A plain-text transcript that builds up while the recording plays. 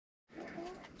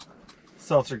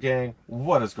Seltzer gang,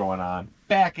 what is going on?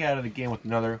 Back at it again with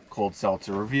another cold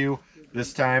seltzer review.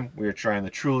 This time we are trying the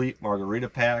Truly Margarita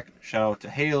pack. Shout out to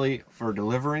Haley for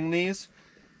delivering these.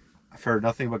 I've heard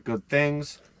nothing but good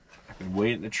things. I've been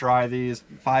waiting to try these.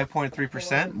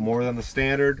 5.3%, more than the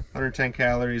standard. 110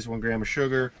 calories, 1 gram of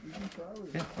sugar.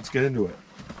 Yeah, let's get into it.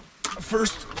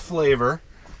 First flavor,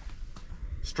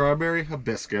 strawberry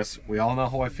hibiscus. We all know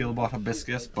how I feel about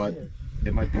hibiscus, but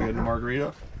it might be good in a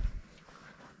margarita.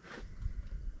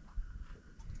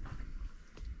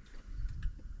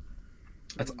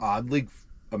 That's oddly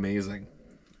amazing.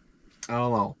 I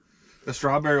don't know. The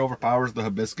strawberry overpowers the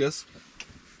hibiscus.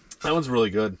 That one's really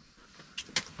good.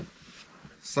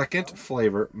 Second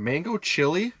flavor, mango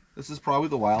chili. This is probably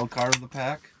the wild card of the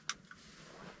pack.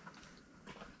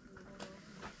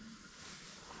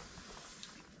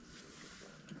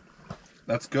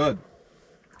 That's good.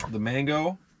 The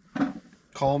mango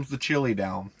calms the chili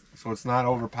down, so it's not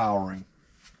overpowering.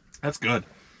 That's good.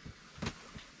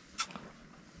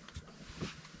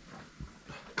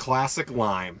 Classic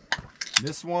lime.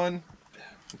 This one,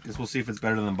 I guess we'll see if it's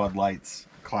better than Bud Light's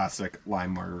classic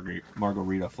lime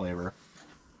margarita flavor.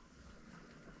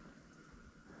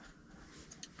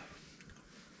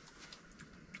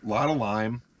 A lot of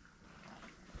lime.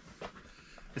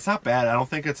 It's not bad. I don't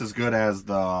think it's as good as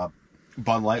the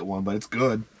Bud Light one, but it's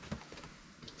good.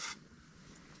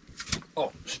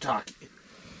 Oh, shiitake.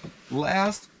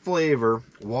 Last flavor,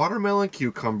 watermelon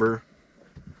cucumber.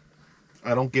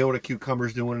 I don't get what a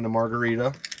cucumber's doing in a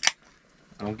margarita.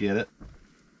 I don't get it.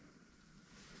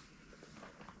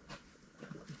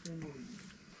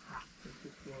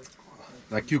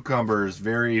 That cucumber is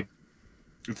very,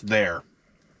 it's there.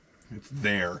 It's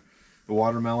there. The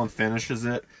watermelon finishes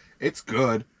it. It's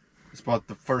good. It's about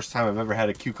the first time I've ever had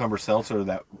a cucumber seltzer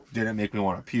that didn't make me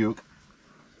want to puke.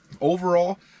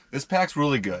 Overall, this pack's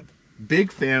really good.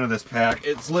 Big fan of this pack.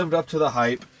 It's lived up to the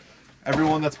hype.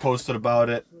 Everyone that's posted about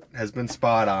it has been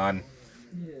spot on.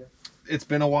 It's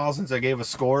been a while since I gave a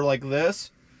score like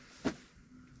this.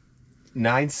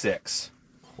 9.6.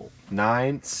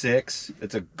 9.6.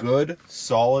 It's a good,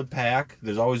 solid pack.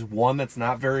 There's always one that's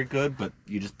not very good, but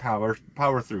you just power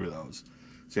through those.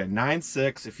 So yeah,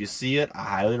 9.6. If you see it, I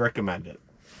highly recommend it.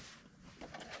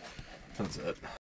 That's it.